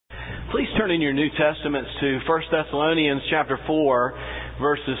Please turn in your New Testaments to 1 Thessalonians chapter 4,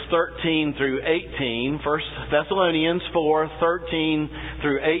 verses 13 through 18. 1 Thessalonians 4, 13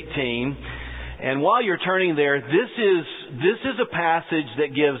 through 18. And while you're turning there, this is a passage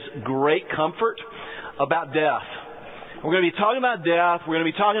that gives great comfort about death. We're going to be talking about death. We're going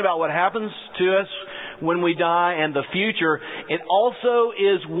to be talking about what happens to us when we die and the future. It also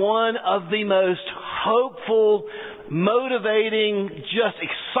is one of the most hopeful, motivating, just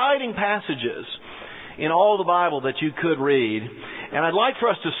exciting passages in all the Bible that you could read. And I'd like for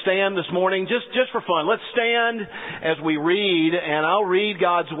us to stand this morning just for fun. Let's stand as we read, and I'll read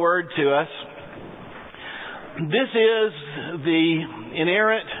God's Word to us. This is the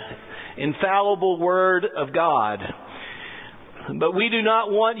inerrant, infallible Word of God. But we do not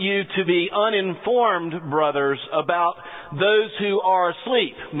want you to be uninformed, brothers, about those who are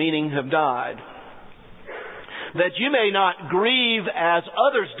asleep, meaning have died, that you may not grieve as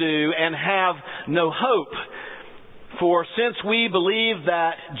others do and have no hope. For since we believe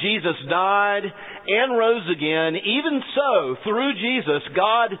that Jesus died and rose again, even so, through Jesus,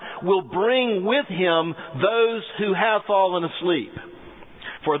 God will bring with Him those who have fallen asleep.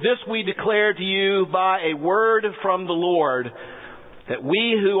 For this we declare to you by a word from the Lord, that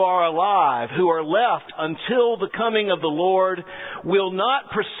we who are alive, who are left until the coming of the Lord, will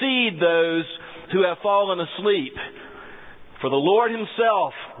not precede those who have fallen asleep. For the Lord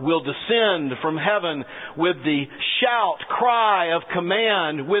Himself will descend from heaven with the shout, cry of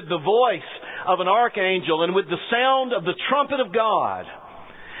command, with the voice of an archangel, and with the sound of the trumpet of God.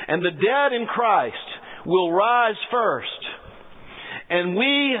 And the dead in Christ will rise first. And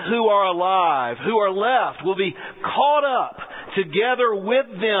we who are alive, who are left, will be caught up together with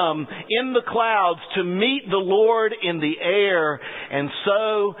them in the clouds to meet the Lord in the air. And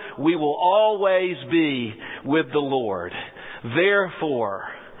so we will always be with the Lord. Therefore,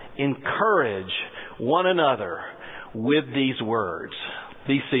 encourage one another with these words.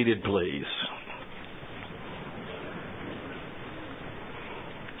 Be seated, please.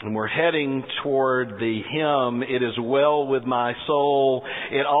 And we're heading toward the hymn, It Is Well With My Soul.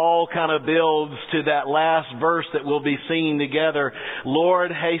 It all kind of builds to that last verse that we'll be singing together. Lord,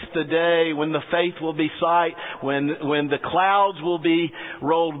 haste the day when the faith will be sight, when the clouds will be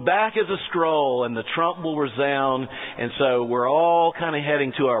rolled back as a scroll and the trump will resound. And so we're all kind of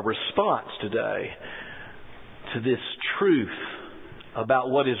heading to our response today to this truth about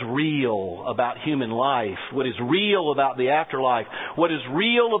what is real about human life, what is real about the afterlife, what is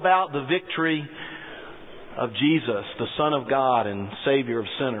real about the victory of Jesus, the Son of God and Savior of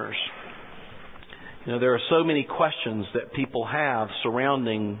sinners. You know, there are so many questions that people have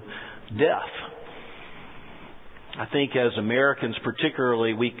surrounding death. I think as Americans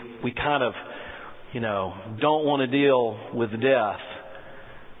particularly, we kind of, don't want to deal with death.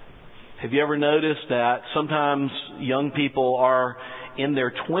 Have you ever noticed that sometimes young people are in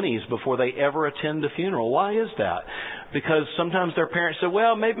their 20s before they ever attend a funeral? Why is that? Because sometimes their parents say,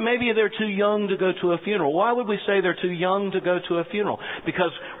 well, maybe they're too young to go to a funeral. Why would we say they're too young to go to a funeral?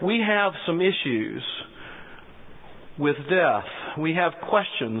 Because we have some issues with death. We have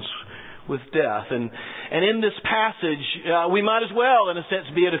questions with death. And in this passage, we might as well, in a sense,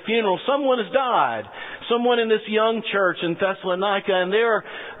 be at a funeral. Someone has died. Someone in this young church in Thessalonica. And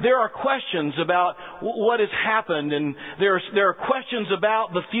there are questions about what has happened. And there are questions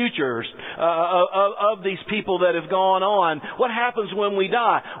about the futures of these people that have gone on. What happens when we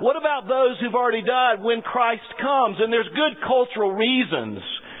die? What about those who've already died when Christ comes? And there's good cultural reasons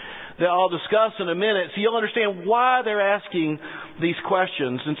that I'll discuss in a minute, so you'll understand why they're asking these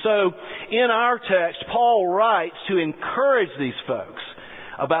questions. And so, in our text, Paul writes to encourage these folks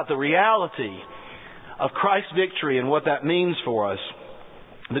about the reality of Christ's victory and what that means for us.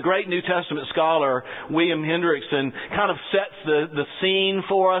 The great New Testament scholar, William Hendrickson, kind of sets the scene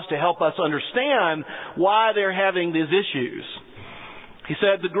for us to help us understand why they're having these issues. He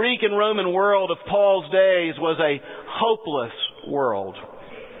said, the Greek and Roman world of Paul's days was a hopeless world.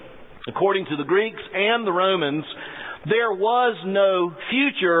 According to the Greeks and the Romans, there was no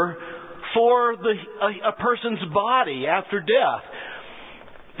future for a person's body after death.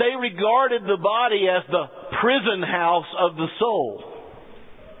 They regarded the body as the prison house of the soul.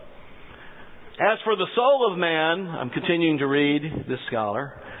 As for the soul of man, I'm continuing to read this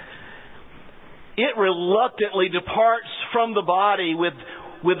scholar, it reluctantly departs from the body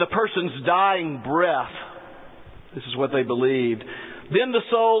with the person's dying breath. This is what they believed. Then the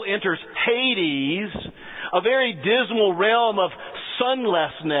soul enters Hades, a very dismal realm of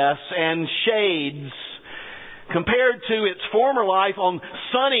sunlessness and shades. Compared to its former life on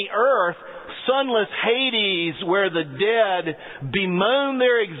sunny earth, sunless Hades where the dead bemoan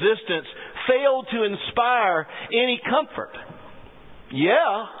their existence failed to inspire any comfort?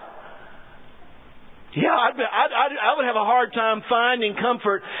 Yeah. Yeah, I would have a hard time finding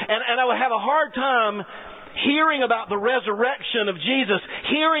comfort, and I would have a hard time hearing about the resurrection of Jesus,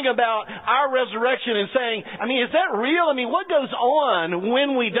 hearing about our resurrection and saying, I mean, is that real? I mean, what goes on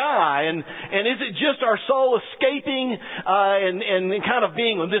when we die? And is it just our soul escaping and kind of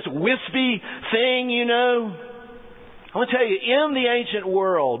being this wispy thing, you know? I want to tell you, in the ancient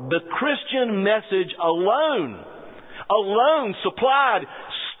world, the Christian message alone supplied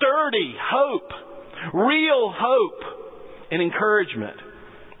sturdy hope, real hope and encouragement.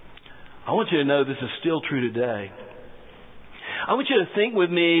 I want you to know this is still true today. I want you to think with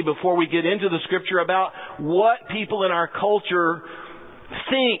me before we get into the Scripture about what people in our culture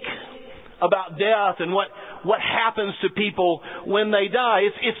think about death and what happens to people when they die.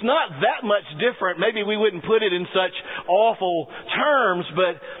 It's not that much different. Maybe we wouldn't put it in such awful terms,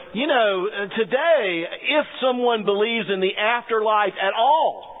 but you know, today, if someone believes in the afterlife at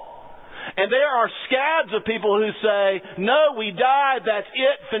all, and there are scads of people who say, no, we died, that's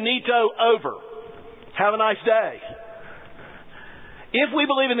it, finito, over. Have a nice day. If we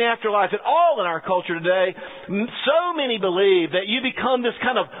believe in the afterlife at all in our culture today, so many believe that you become this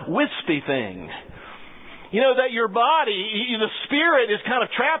kind of wispy thing. You know, that your body, the spirit is kind of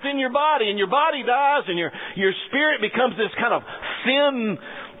trapped in your body, and your body dies, and your spirit becomes this kind of thin,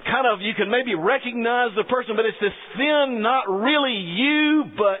 you can maybe recognize the person, but it's this thin, not really you,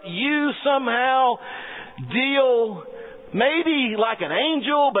 but you somehow deal maybe like an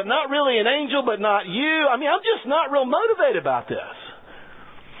angel, but not really an angel, but not you. I mean, I'm just not real motivated about this.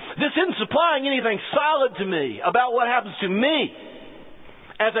 This isn't supplying anything solid to me about what happens to me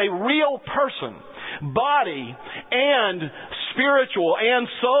as a real person, body and spiritual and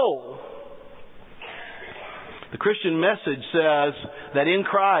soul. The Christian message says that in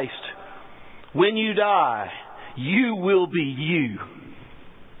Christ, when you die, you will be you.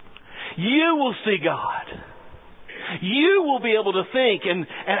 You will see God. You will be able to think and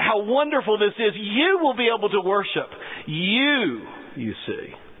how wonderful this is. You will be able to worship. You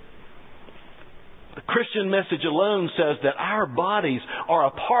see. The Christian message alone says that our bodies are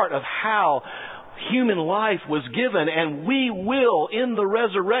a part of how human life was given, and we will, in the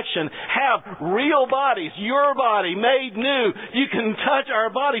resurrection, have real bodies, your body made new. You can touch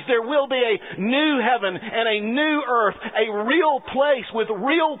our bodies. There will be a new heaven and a new earth, a real place with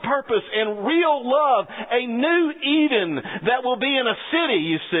real purpose and real love, a new Eden that will be in a city,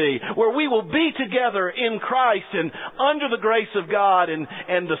 you see, where we will be together in Christ and under the grace of God, and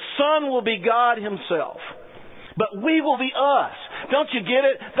the Son will be God Himself. But we will be us. Don't you get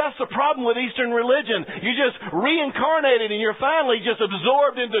it? That's the problem with Eastern religion. You just reincarnated and you're finally just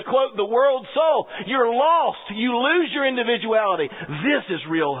absorbed into, quote, the world soul. You're lost. You lose your individuality. This is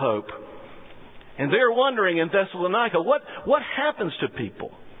real hope. And they're wondering in Thessalonica, what happens to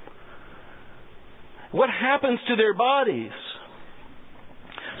people? What happens to their bodies?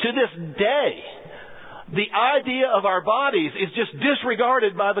 To this day, the idea of our bodies is just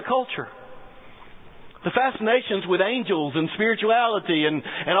disregarded by the culture. The fascinations with angels and spirituality and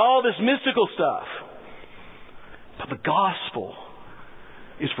all this mystical stuff. But the gospel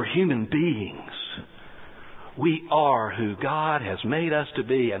is for human beings. We are who God has made us to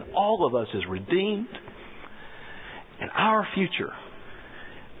be, and all of us is redeemed. And our future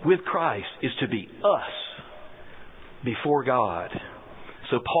with Christ is to be us before God.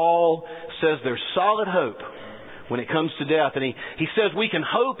 So Paul says there's solid hope when it comes to death. And he says we can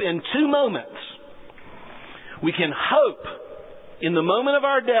hope in two moments. We can hope in the moment of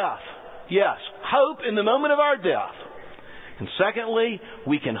our death. Yes, hope in the moment of our death. And secondly,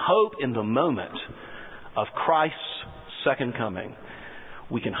 we can hope in the moment of Christ's second coming.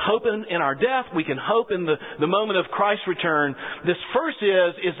 We can hope in our death. We can hope in the moment of Christ's return. This first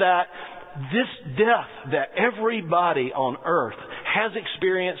is that this death that everybody on earth has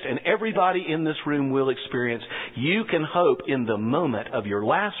experienced and everybody in this room will experience, you can hope in the moment of your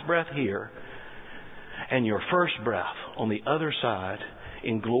last breath here and your first breath on the other side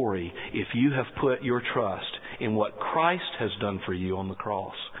in glory if you have put your trust in what Christ has done for you on the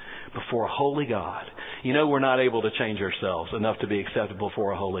cross before a holy God. You know we're not able to change ourselves enough to be acceptable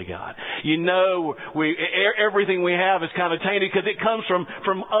before a holy God. You know everything we have is kind of tainted because it comes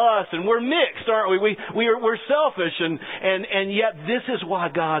from us, and we're mixed, aren't we? We're selfish, and yet this is why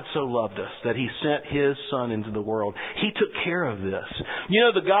God so loved us, that He sent His Son into the world. He took care of this. You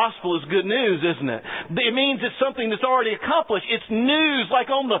know, the gospel is good news, isn't it? It means it's something that's already accomplished. It's news, like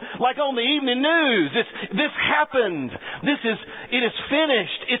on the evening news. This happened. It is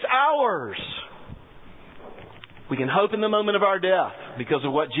finished. It's ours. We can hope in the moment of our death because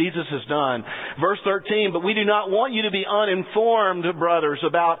of what Jesus has done. Verse 13, but we do not want you to be uninformed, brothers,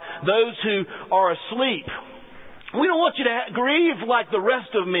 about those who are asleep. We don't want you to grieve like the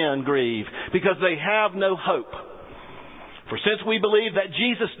rest of men grieve, because they have no hope. For since we believe that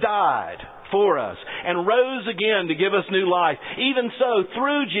Jesus died for us and rose again to give us new life, even so,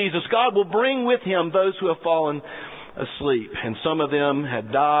 through Jesus, God will bring with Him those who have fallen asleep. And some of them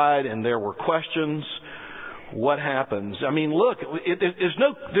had died, and there were questions. What happens? I mean, look,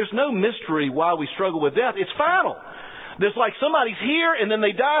 there's no mystery why we struggle with death. It's final. There's like somebody's here and then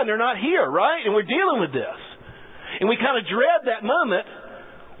they die and they're not here, right? And we're dealing with this. And we kind of dread that moment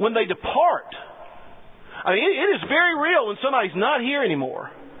when they depart. I mean, it is very real when somebody's not here anymore.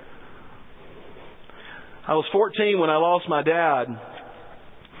 I was 14 when I lost my dad.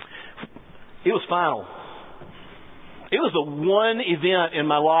 It was final. It was the one event in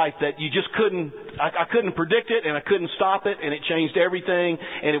my life that you just I couldn't predict it, and I couldn't stop it, and it changed everything,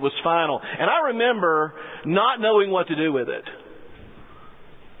 and it was final. And I remember not knowing what to do with it.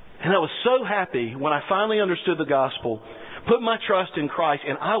 And I was so happy when I finally understood the gospel, put my trust in Christ,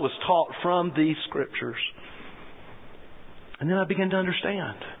 and I was taught from these scriptures. And then I began to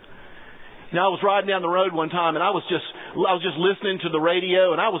understand. You know, I was riding down the road one time, and I was just listening to the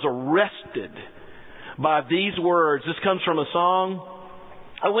radio, and I was arrested by these words. This comes from a song.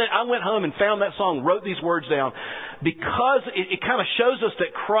 I went home and found that song, wrote these words down, because it kind of shows us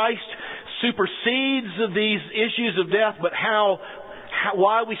that Christ supersedes these issues of death, but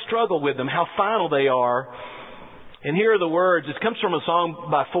why we struggle with them, how final they are. And here are the words. It comes from a song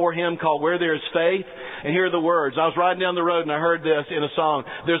by For Him called Where There Is Faith. And here are the words. I was riding down the road and I heard this in a song.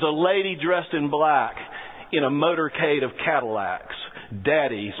 There's a lady dressed in black in a motorcade of Cadillacs.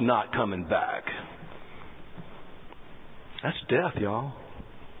 Daddy's not coming back. That's death, y'all.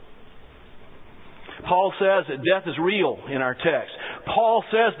 Paul says that death is real in our text. Paul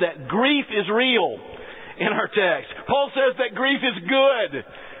says that grief is real in our text. Paul says that grief is good.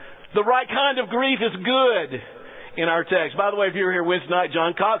 The right kind of grief is good in our text. By the way, if you were here Wednesday night,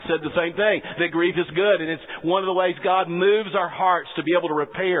 John Cox said the same thing, that grief is good. And it's one of the ways God moves our hearts to be able to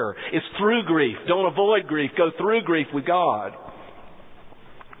repair. It's through grief. Don't avoid grief. Go through grief with God.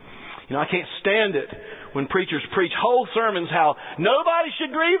 You know, I can't stand it when preachers preach whole sermons how nobody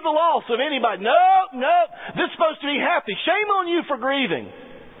should grieve the loss of anybody. No, this is supposed to be happy. Shame on you for grieving.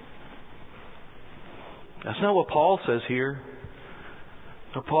 That's not what Paul says here.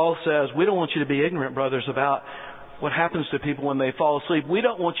 So Paul says, we don't want you to be ignorant, brothers, about what happens to people when they fall asleep. We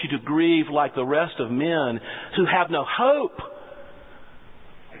don't want you to grieve like the rest of men who have no hope.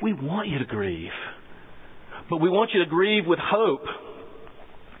 We want you to grieve. But we want you to grieve with hope.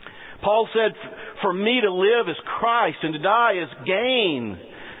 Paul said, for me to live is Christ and to die is gain.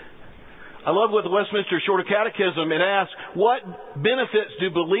 I love what the Westminster Shorter Catechism, it asks, what benefits do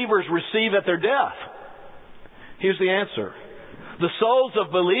believers receive at their death? Here's the answer. The souls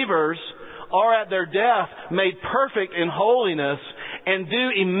of believers are at their death made perfect in holiness and do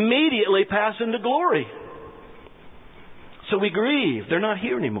immediately pass into glory. So we grieve. They're not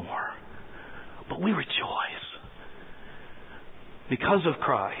here anymore. But we rejoice. Because of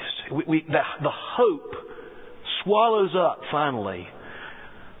Christ. The hope swallows up, finally,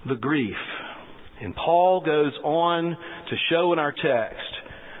 the grief. And Paul goes on to show in our text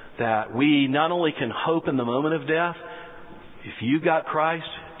that we not only can hope in the moment of death, if you got Christ,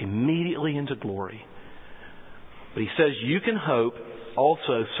 immediately into glory. But he says you can hope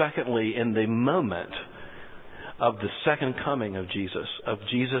also, secondly, in the moment of the second coming of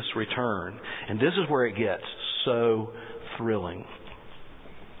Jesus' return. And this is where it gets so thrilling.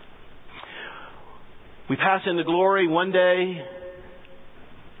 We pass into glory. One day,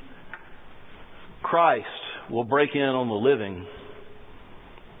 Christ will break in on the living.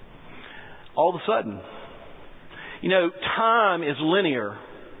 All of a sudden, you know, time is linear.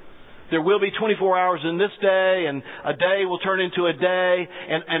 There will be 24 hours in this day, and a day will turn into a day,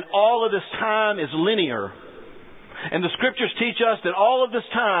 and all of this time is linear. And the Scriptures teach us that all of this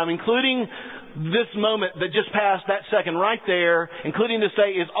time, including this moment that just passed, that second right there, including this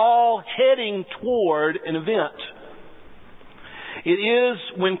day, is all heading toward an event. It is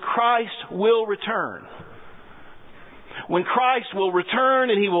when Christ will return. When Christ will return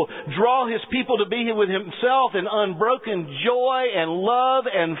and He will draw His people to be with Himself in unbroken joy and love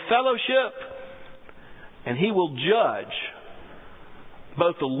and fellowship. And He will judge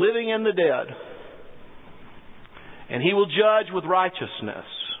both the living and the dead. And He will judge with righteousness.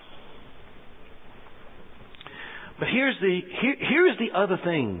 But here's the other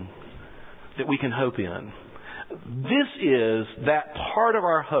thing that we can hope in. This is that part of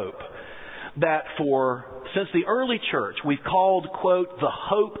our hope that since the early church, we've called, quote, the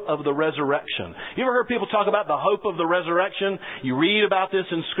hope of the resurrection. You ever heard people talk about the hope of the resurrection? You read about this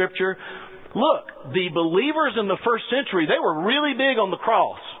in Scripture. Look, the believers in the first century, they were really big on the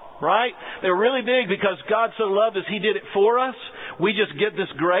cross, right? They were really big because God so loved us, He did it for us. We just get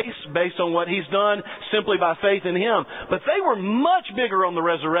this grace based on what He's done simply by faith in Him. But they were much bigger on the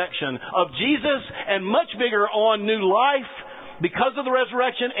resurrection of Jesus and much bigger on new life because of the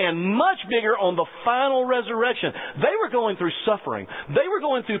resurrection, and much bigger on the final resurrection. They were going through suffering. They were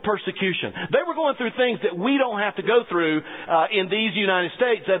going through persecution. They were going through things that we don't have to go through in these United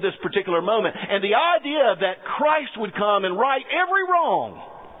States at this particular moment. And the idea that Christ would come and right every wrong,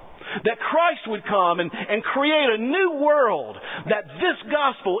 that Christ would come and create a new world, that this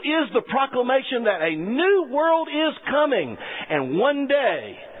gospel is the proclamation that a new world is coming, and one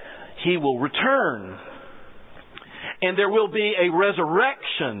day He will return. And there will be a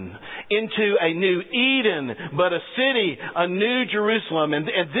resurrection into a new Eden, but a city, a new Jerusalem. And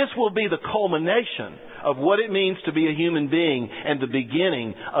this will be the culmination of what it means to be a human being and the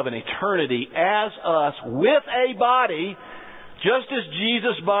beginning of an eternity as us with a body, just as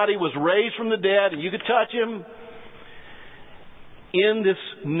Jesus' body was raised from the dead and you could touch Him, in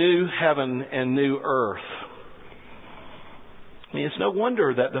this new heaven and new earth. I mean, it's no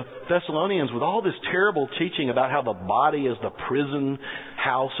wonder that the Thessalonians, with all this terrible teaching about how the body is the prison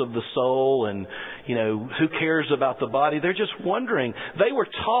house of the soul and, who cares about the body, they're just wondering. They were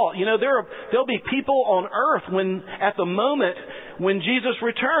taught, there'll be people on earth at the moment when Jesus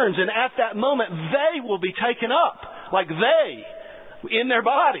returns, and at that moment they will be taken up, in their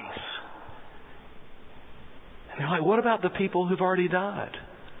bodies. And they're like, what about the people who've already died?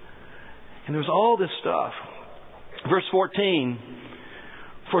 And there's all this stuff. Verse 14,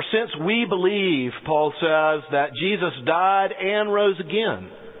 for since we believe, Paul says, that Jesus died and rose again,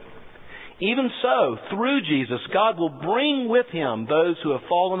 even so, through Jesus, God will bring with Him those who have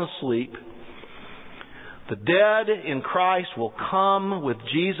fallen asleep. The dead in Christ will come with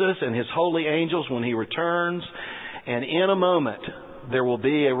Jesus and His holy angels when He returns, and in a moment there will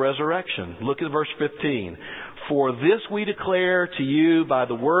be a resurrection. Look at verse 15. For this we declare to you by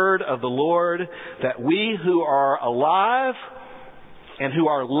the word of the Lord, that we who are alive and who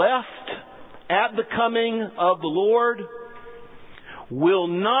are left at the coming of the Lord will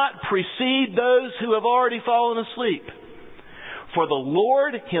not precede those who have already fallen asleep. For the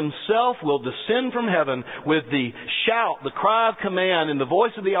Lord Himself will descend from heaven with the shout, the cry of command, and the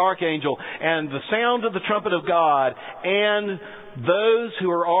voice of the archangel, and the sound of the trumpet of God, and those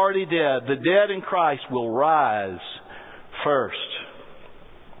who are already dead, the dead in Christ, will rise first.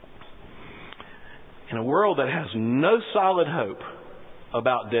 In a world that has no solid hope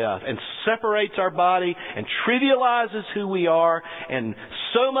about death and separates our body and trivializes who we are, and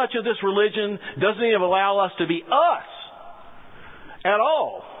so much of this religion doesn't even allow us to be us at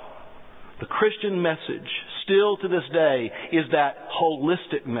all, the Christian message still to this day is that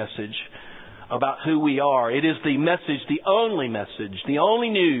holistic message about who we are. It is the message, the only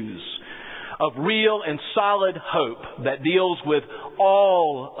news of real and solid hope that deals with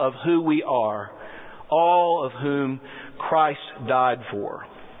all of who we are, all of whom Christ died for.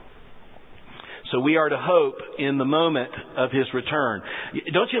 So we are to hope in the moment of His return.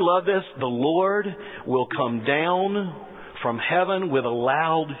 Don't you love this? The Lord will come down from heaven with a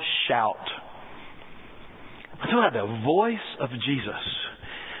loud shout. I'm talking about the voice of Jesus.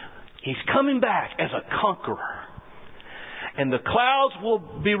 He's coming back as a conqueror. And the clouds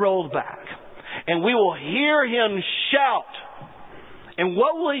will be rolled back. And we will hear Him shout. And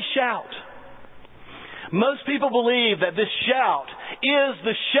what will He shout? Most people believe that this shout is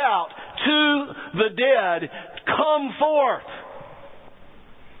the shout to the dead, come forth.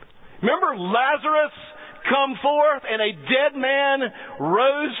 Remember Lazarus come forth, and a dead man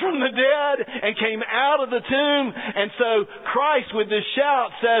rose from the dead and came out of the tomb. And so Christ with this shout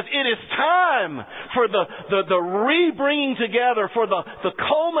says, it is time for the re-bringing together, for the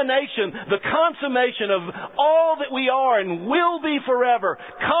culmination, the consummation of all that we are and will be forever.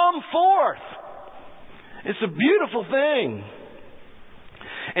 Come forth. It's a beautiful thing.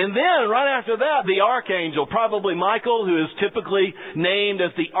 And then, right after that, the archangel, probably Michael, who is typically named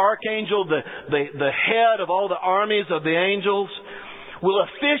as the archangel, the head of all the armies of the angels, will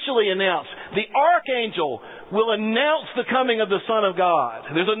officially announce. The archangel will announce the coming of the Son of God.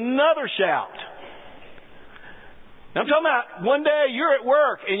 There's another shout. Now, I'm talking about one day you're at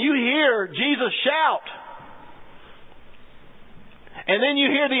work and you hear Jesus shout. And then you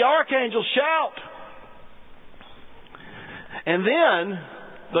hear the archangel shout. And then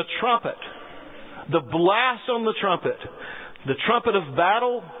the trumpet. The blast on the trumpet. The trumpet of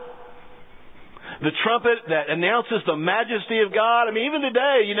battle. The trumpet that announces the majesty of God. I mean, even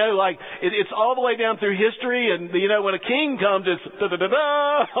today, it's all the way down through history. And, when a king comes, it's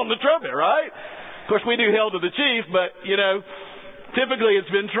da-da-da-da on the trumpet, right? Of course, we do Hail to the Chief, but, typically it's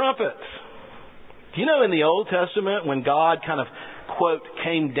been trumpets. In the Old Testament, when God kind of, quote,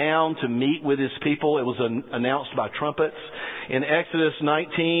 came down to meet with His people, it was announced by trumpets. In Exodus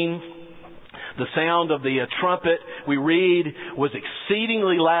 19, the sound of the trumpet, we read, was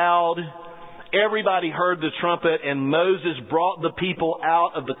exceedingly loud. Everybody heard the trumpet, and Moses brought the people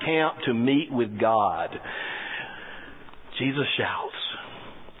out of the camp to meet with God. Jesus shouts.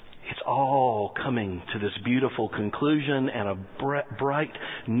 It's all coming to this beautiful conclusion and a bright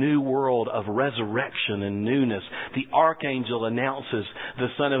new world of resurrection and newness. The archangel announces the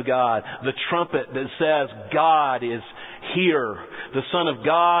Son of God. The trumpet that says God is here. The Son of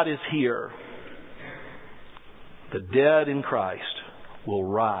God is here. The dead in Christ will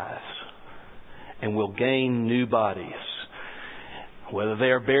rise and will gain new bodies. Whether they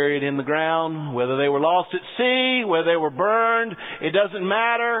are buried in the ground, whether they were lost at sea, whether they were burned, it doesn't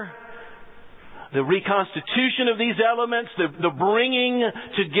matter. The reconstitution of these elements, the bringing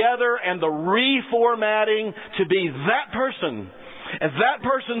together and the reformatting to be that person and that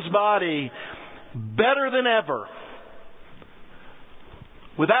person's body better than ever.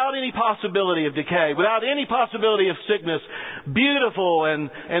 Without any possibility of decay, without any possibility of sickness, beautiful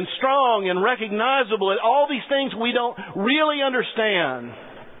and strong and recognizable, and all these things we don't really understand.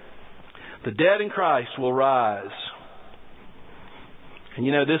 The dead in Christ will rise. And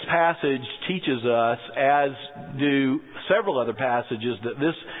this passage teaches us, as do several other passages, that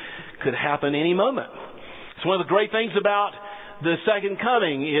this could happen any moment. It's one of the great things about the second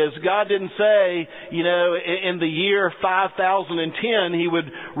coming is God didn't say, in the year 5010 He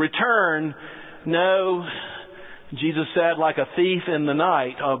would return. No, Jesus said, like a thief in the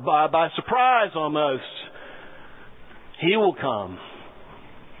night, by surprise almost, He will come.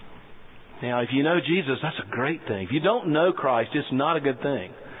 Now, if you know Jesus, that's a great thing. If you don't know Christ, it's not a good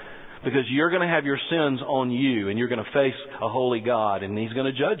thing. Because you're going to have your sins on you, and you're going to face a holy God, and He's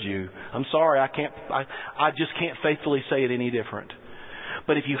going to judge you. I'm sorry, I just can't faithfully say it any different.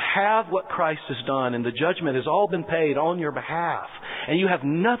 But if you have what Christ has done, and the judgment has all been paid on your behalf, and you have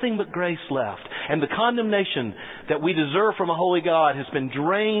nothing but grace left, and the condemnation that we deserve from a holy God has been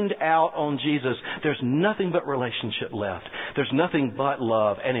drained out on Jesus, there's nothing but relationship left. There's nothing but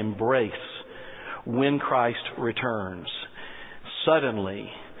love and embrace when Christ returns. Suddenly,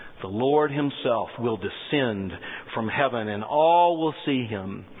 the Lord Himself will descend from heaven, and all will see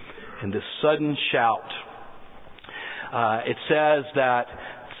Him in this sudden shout. It says that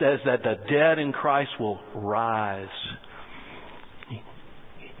the dead in Christ will rise.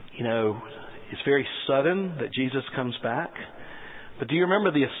 It's very sudden that Jesus comes back. But do you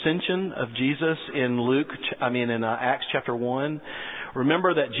remember the ascension of Jesus in Acts chapter 1?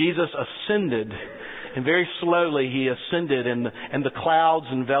 Remember that Jesus ascended, and very slowly He ascended, and the clouds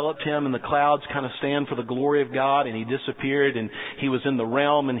enveloped Him, and the clouds kind of stand for the glory of God, and He disappeared, and He was in the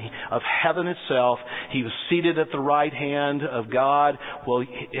realm of heaven itself. He was seated at the right hand of God. Well,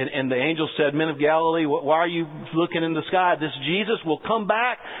 and the angel said, "Men of Galilee, why are you looking in the sky? This Jesus will come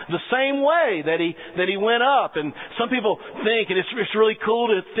back the same way that he went up." And some people think, and it's really cool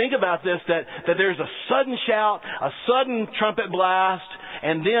to think about this, that there's a sudden shout, a sudden trumpet blast,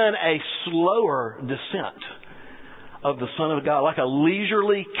 and then a slower descent of the Son of God, like a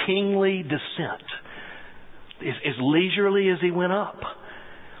leisurely, kingly descent, as leisurely as He went up.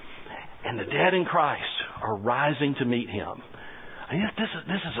 And the dead in Christ are rising to meet Him. I mean,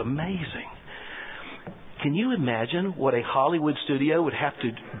 this is amazing. Can you imagine what a Hollywood studio would have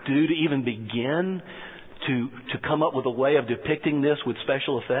to do to even begin to come up with a way of depicting this with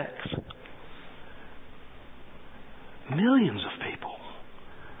special effects? Millions of people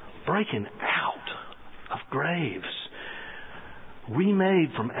breaking out of graves, remade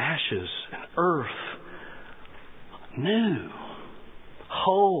from ashes and earth, new,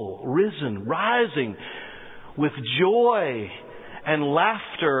 whole, risen, rising with joy and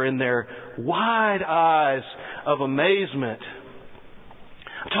laughter in their wide eyes of amazement.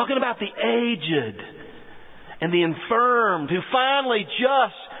 I'm talking about the aged and the infirmed who finally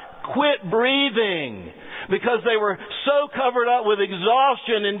just quit breathing because they were so covered up with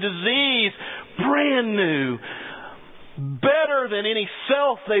exhaustion and disease. Brand new, better than any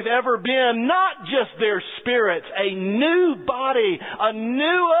self they've ever been. Not just their spirits, a new body, a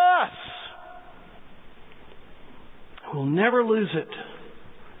new us. We'll never lose it.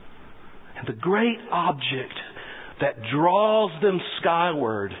 And the great object that draws them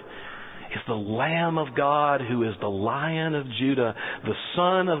skyward is the Lamb of God, who is the Lion of Judah, the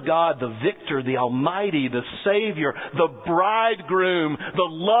Son of God, the Victor, the Almighty, the Savior, the Bridegroom, the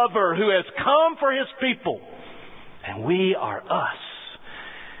Lover, who has come for His people. And we are us.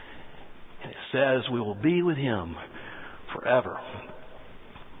 And it says we will be with Him forever.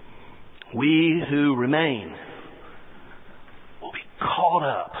 We who remain will be caught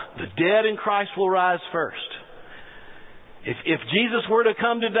up. The dead in Christ will rise first. If Jesus were to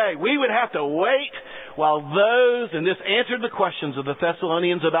come today, we would have to wait while those, and this answered the questions of the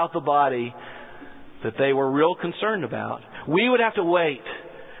Thessalonians about the body that they were real concerned about. We would have to wait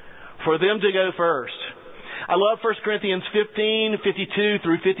for them to go first. I love 1 Corinthians 15, 52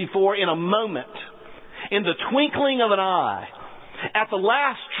 through 54. In a moment, in the twinkling of an eye, at the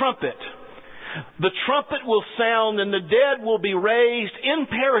last trumpet, the trumpet will sound and the dead will be raised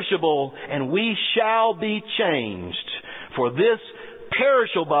imperishable, and we shall be changed. For this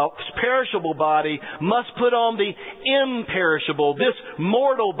perishable body must put on the imperishable. This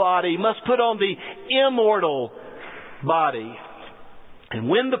mortal body must put on the immortal body. And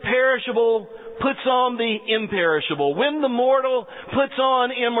when the perishable puts on the imperishable, when the mortal puts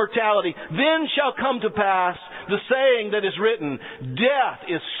on immortality, then shall come to pass the saying that is written, death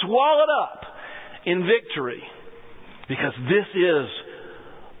is swallowed up in victory. Because this is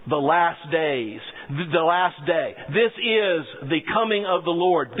the last days, the last day. This is the coming of the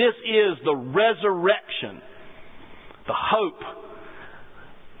Lord. This is the resurrection, the hope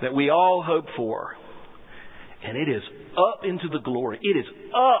that we all hope for. And it is up into the glory. It is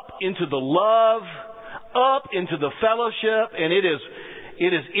up into the love, up into the fellowship, and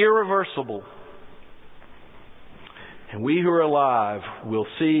it is irreversible. And we who are alive will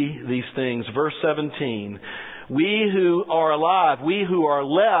see these things. Verse 17, we who are alive, we who are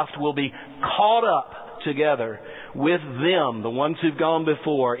left will be caught up together with them, the ones who've gone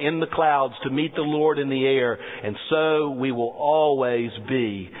before, in the clouds to meet the Lord in the air. And so we will always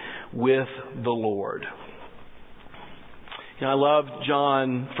be with the Lord. You know, I love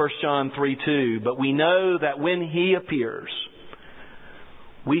 1 John 3:2, but we know that when He appears,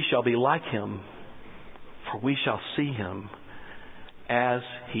 we shall be like Him, for we shall see Him as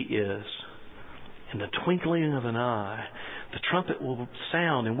He is. In the twinkling of an eye, the trumpet will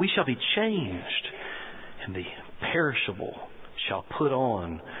sound, and we shall be changed, and the perishable shall put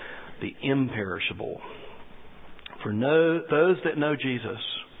on the imperishable. For those that know Jesus,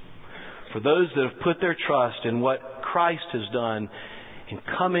 for those that have put their trust in what Christ has done in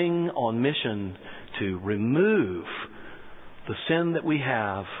coming on mission to remove the sin that we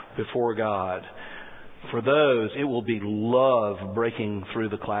have before God, for those, it will be love breaking through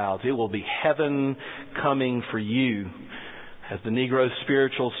the clouds. It will be heaven coming for you. As the Negro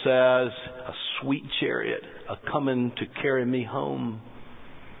spiritual says, a sweet chariot a-coming to carry me home.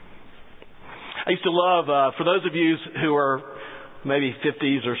 I used to love, for those of you who are maybe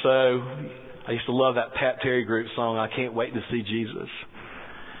 50s or so, I used to love that Pat Terry Group song, I Can't Wait to See Jesus.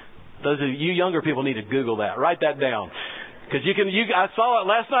 Those of you younger people need to Google that. Write that down. Because I saw it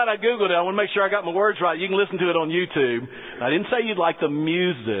last night. I Googled it. I want to make sure I got my words right. You can listen to it on YouTube. I didn't say you'd like the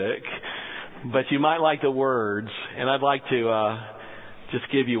music, but you might like the words. And I'd like to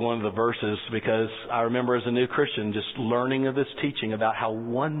just give you one of the verses, because I remember as a new Christian just learning of this teaching about how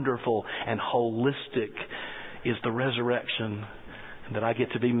wonderful and holistic is the resurrection, and that I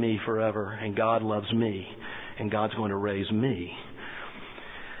get to be me forever, and God loves me, and God's going to raise me.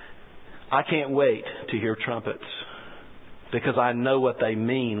 I can't wait to hear trumpets, because I know what they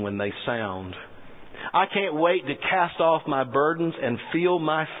mean when they sound. I can't wait to cast off my burdens and feel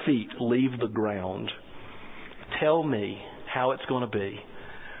my feet leave the ground. Tell me how it's going to be.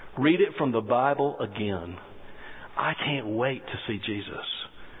 Read it from the Bible again. I can't wait to see Jesus,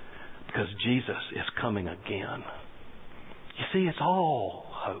 because Jesus is coming again. You see, it's all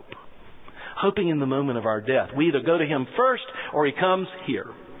hope. Hoping in the moment of our death. We either go to Him first or He comes here.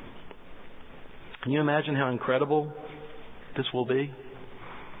 Can you imagine how incredible this will be?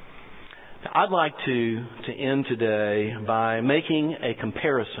 Now, I'd like to end today by making a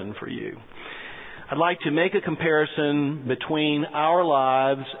comparison for you. I'd like to make a comparison between our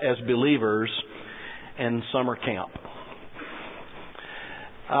lives as believers and summer camp.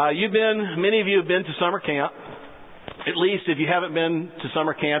 Many of you have been to summer camp. At least if you haven't been to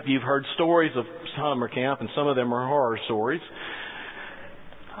summer camp, you've heard stories of summer camp, and some of them are horror stories.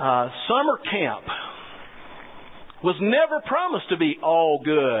 Summer camp was never promised to be all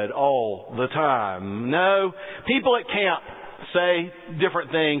good all the time. No, people at camp say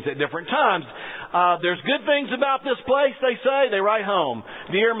different things at different times. There's good things about this place, they say. They write home,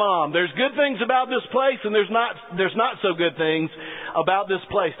 "Dear Mom, there's good things about this place, and there's not so good things about this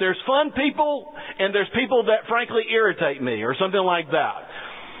place. There's fun people, and there's people that frankly irritate me," or something like that.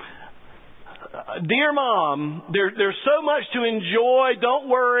 "Dear Mom, there's so much to enjoy. Don't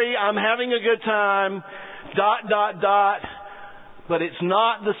worry, I'm having a good time. ... But it's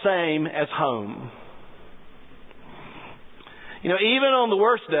not the same as home." Even on the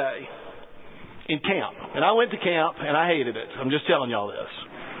worst day in camp, and I went to camp and I hated it. I'm just telling y'all this.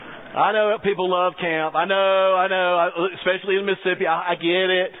 I know people love camp. I know, especially in Mississippi. I get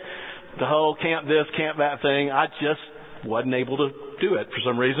it. The whole camp this, camp that thing. I just wasn't able to do it for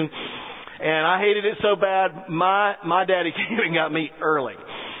some reason. And I hated it so bad, my daddy came and got me early.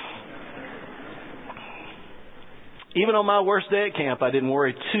 Even on my worst day at camp, I didn't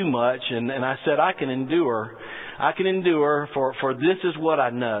worry too much. And I said, I can endure, for this is what I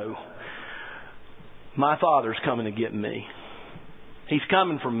know. My Father's coming to get me. He's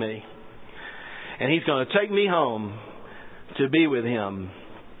coming for me. And He's going to take me home to be with Him.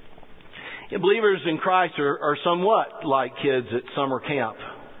 Believers in Christ are somewhat like kids at summer camp.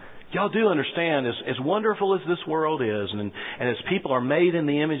 Y'all do understand, as wonderful as this world is, and as people are made in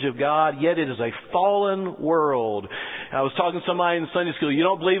the image of God, yet it is a fallen world. I was talking to somebody in Sunday school, you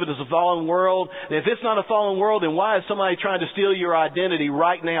don't believe it is a fallen world? If it's not a fallen world, then why is somebody trying to steal your identity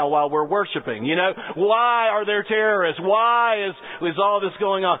right now while we're worshiping? Why are there terrorists? Why is all this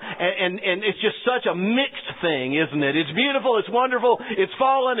going on? And it's just such a mixed thing, isn't it? It's beautiful, it's wonderful, it's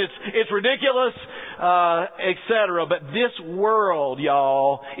fallen, it's ridiculous, etc. But this world,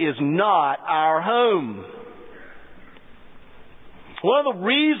 y'all, is not our home. One of the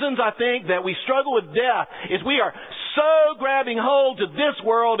reasons I think that we struggle with death is we are so grabbing hold to this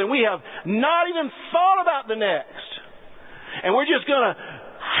world and we have not even thought about the next. And we're just going to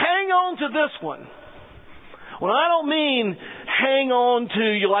hang on to this one. Well, I don't mean hang on to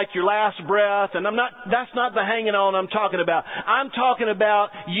you like your last breath, and that's not the hanging on I'm talking about. I'm talking about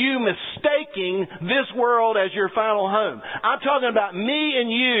you mistaking this world as your final home. I'm talking about me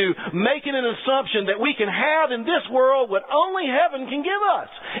and you making an assumption that we can have in this world what only heaven can give us.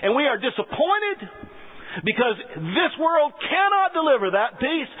 And we are disappointed because this world cannot deliver that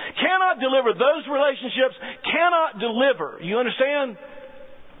peace, cannot deliver those relationships, cannot deliver. You understand?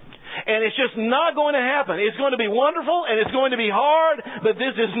 And it's just not going to happen. It's going to be wonderful and it's going to be hard, but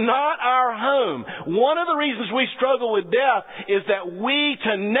this is not our home. One of the reasons we struggle with death is that we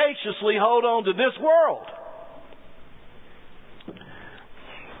tenaciously hold on to this world.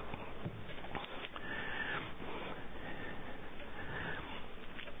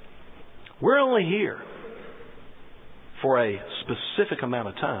 We're only here for a specific amount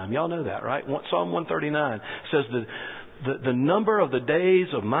of time. Y'all know that, right? Psalm 139 says that the number of the days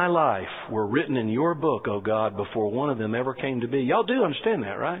of my life were written in your book, O God, before one of them ever came to be. Y'all do understand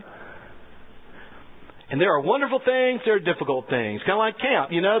that, right? And there are wonderful things, there are difficult things. Kind of like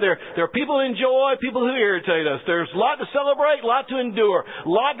camp. There are people who enjoy, people who irritate us. There's a lot to celebrate, a lot to endure, a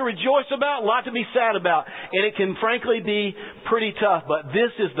lot to rejoice about, a lot to be sad about. And it can frankly be pretty tough. But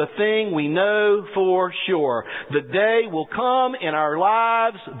this is the thing we know for sure. The day will come in our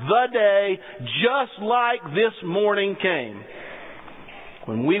lives, the day, just like this morning came,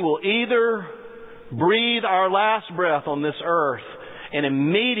 when we will either breathe our last breath on this earth and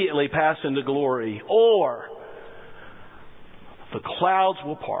immediately pass into glory, or the clouds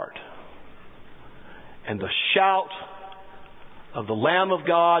will part and the shout of the Lamb of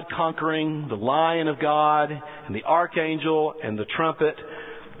God conquering the Lion of God and the archangel and the trumpet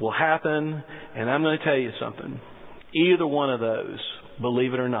will happen. And I'm going to tell you something. Either one of those,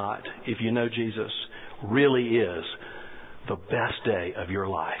 believe it or not, if you know Jesus, really is the best day of your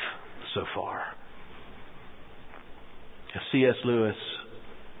life so far. As C.S. Lewis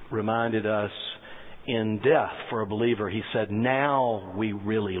reminded us, in death for a believer, he said, now we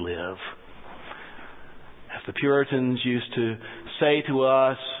really live. As the Puritans used to say to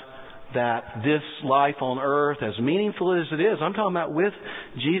us, that this life on earth, as meaningful as it is, I'm talking about with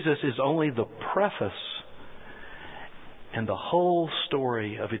Jesus, is only the preface. And the whole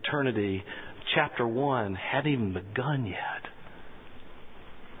story of eternity, chapter 1, hadn't even begun yet.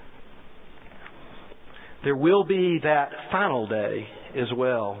 There will be that final day as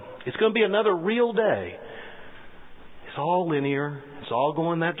well. It's going to be another real day. It's all linear. It's all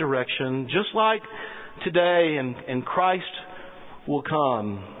go in that direction, just like today, and Christ will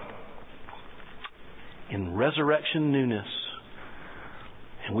come in resurrection newness,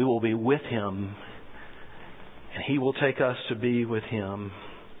 and we will be with Him, and He will take us to be with Him.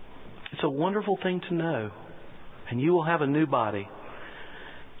 It's a wonderful thing to know, and you will have a new body.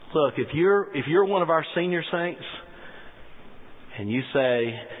 Look, if you're one of our senior saints, and you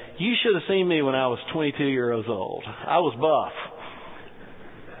say, you should have seen me when I was 22 years old. I was buff.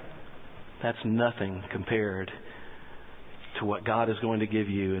 That's nothing compared to what God is going to give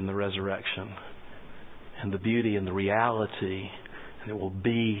you in the resurrection, and the beauty and the reality. And there will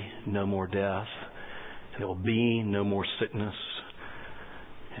be no more death, and there will be no more sickness,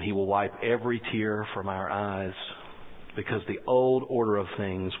 and He will wipe every tear from our eyes, because the old order of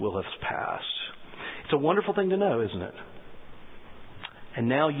things will have passed. It's a wonderful thing to know, isn't it? And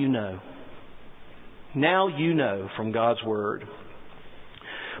now you know. Now you know from God's Word.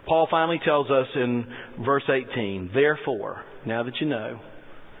 Paul finally tells us in verse 18, therefore, now that you know,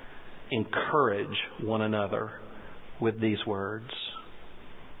 encourage one another with these words.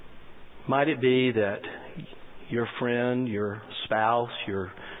 Might it be that your friend, your spouse,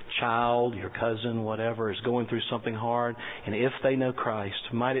 your child, your cousin, whatever, is going through something hard, and if they know Christ,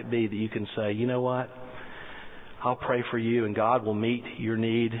 might it be that you can say, you know what? I'll pray for you, and God will meet your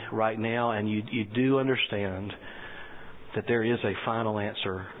need right now, and you do understand that there is a final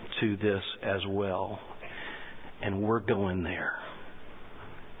answer to this as well. And we're going there.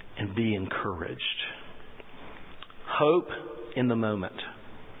 And be encouraged. Hope in the moment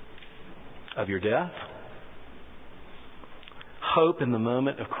of your death. Hope in the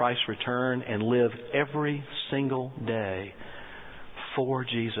moment of Christ's return, and live every single day for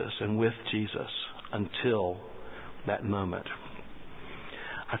Jesus and with Jesus until that moment.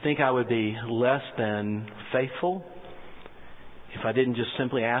 I think I would be less than faithful if I didn't just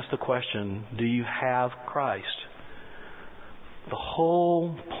simply ask the question, do you have Christ? The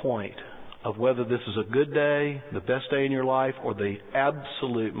whole point of whether this is a good day, the best day in your life, or the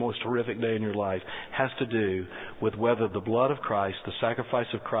absolute most horrific day in your life has to do with whether the blood of Christ, the sacrifice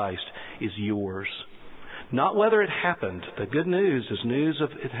of Christ, is yours. Not whether it happened. The good news is news of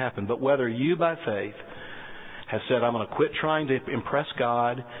it happened, but whether you by faith have said, I'm going to quit trying to impress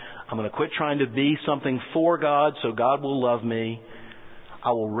God. I'm going to quit trying to be something for God so God will love me.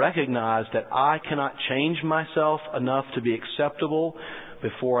 I will recognize that I cannot change myself enough to be acceptable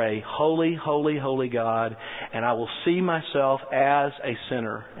before a holy, holy, holy God, and I will see myself as a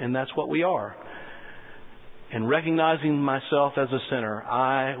sinner, and that's what we are. And recognizing myself as a sinner,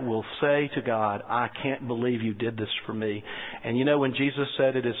 I will say to God, I can't believe you did this for me. And you know, when Jesus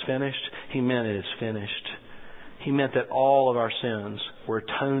said it is finished, He meant it is finished. He meant that all of our sins were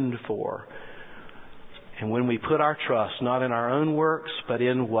atoned for. And when we put our trust not in our own works, but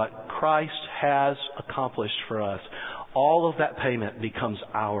in what Christ has accomplished for us, all of that payment becomes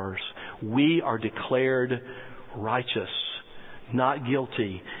ours. We are declared righteous, not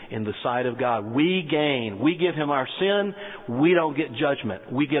guilty in the sight of God. We gain. We give Him our sin. We don't get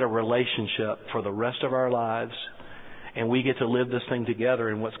judgment. We get a relationship for the rest of our lives. And we get to live this thing together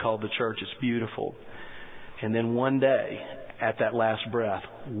in what's called the church. It's beautiful. And then one day, at that last breath,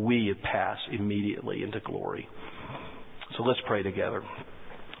 we pass immediately into glory. So let's pray together.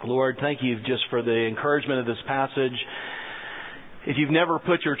 Lord, thank you just for the encouragement of this passage. If you've never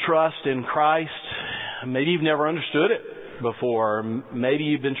put your trust in Christ, maybe you've never understood it before. Maybe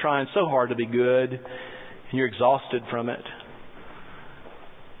you've been trying so hard to be good, and you're exhausted from it.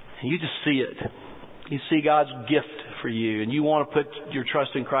 And you just see it. You see God's gift for you, and you want to put your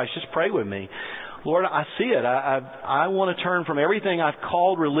trust in Christ. Just pray with me. Lord, I see it. I want to turn from everything I've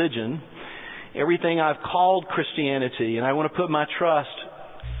called religion, everything I've called Christianity, and I want to put my trust,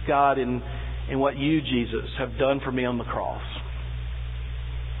 God, in what you, Jesus, have done for me on the cross.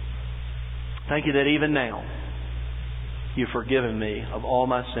 Thank you that even now, you've forgiven me of all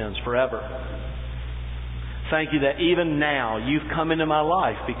my sins forever. Thank you that even now, you've come into my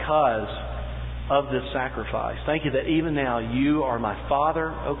life because of this sacrifice. Thank you that even now, you are my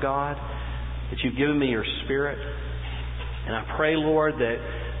Father, oh God, that you've given me your Spirit. And I pray, Lord,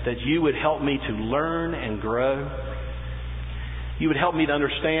 that you would help me to learn and grow. You would help me to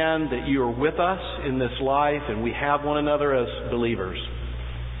understand that you are with us in this life and we have one another as believers.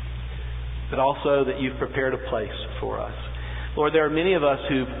 But also that you've prepared a place for us. Lord, there are many of us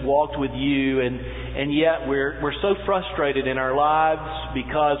who've walked with you and yet we're so frustrated in our lives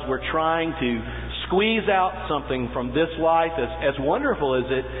because we're trying to squeeze out something from this life, as wonderful as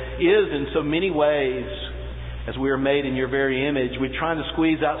it is in so many ways, as we are made in your very image. We're trying to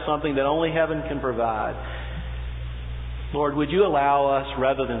squeeze out something that only heaven can provide. Lord, would you allow us,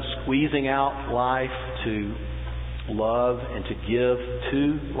 rather than squeezing out life, to love and to give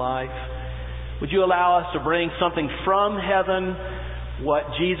to life? Would you allow us to bring something from heaven, what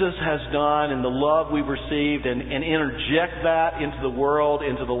Jesus has done and the love we've received, and interject that into the world,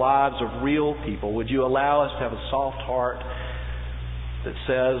 into the lives of real people? Would you allow us to have a soft heart that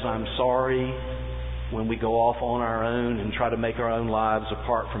says, I'm sorry, when we go off on our own and try to make our own lives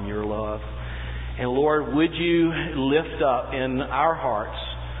apart from your love? And Lord, would you lift up in our hearts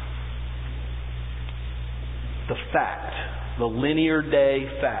the fact, the linear day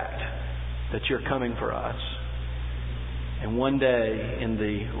fact, that you're coming for us. And one day in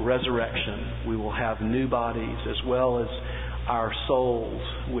the resurrection, we will have new bodies as well as our souls,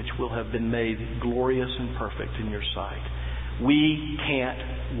 which will have been made glorious and perfect in your sight. We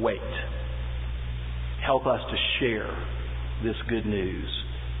can't wait. Help us to share this good news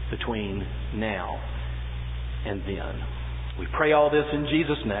between now and then. We pray all this in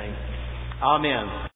Jesus' name. Amen.